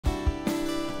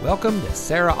Welcome to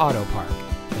Serra Auto Park,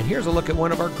 and here's a look at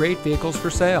one of our great vehicles for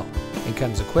sale. It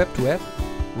comes equipped with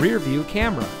rear view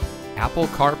camera, Apple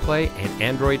CarPlay and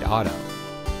Android Auto,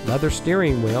 leather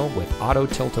steering wheel with auto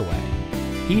tilt-away,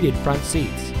 heated front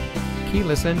seats,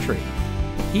 keyless entry,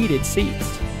 heated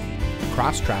seats,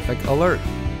 cross traffic alert,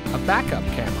 a backup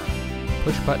camera,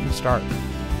 push button start,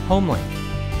 HomeLink,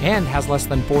 and has less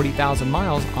than 40,000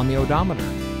 miles on the odometer.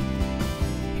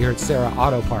 Here at Serra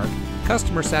Auto Park,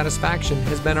 customer satisfaction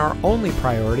has been our only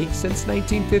priority since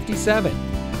 1957.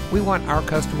 We want our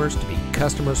customers to be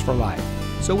customers for life,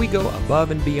 so we go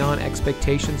above and beyond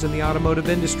expectations in the automotive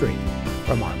industry.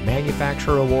 From our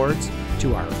manufacturer awards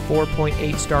to our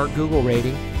 4.8-star Google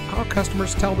rating, our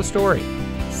customers tell the story.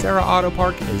 Serra Auto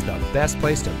Park is the best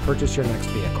place to purchase your next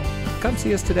vehicle. Come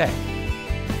see us today.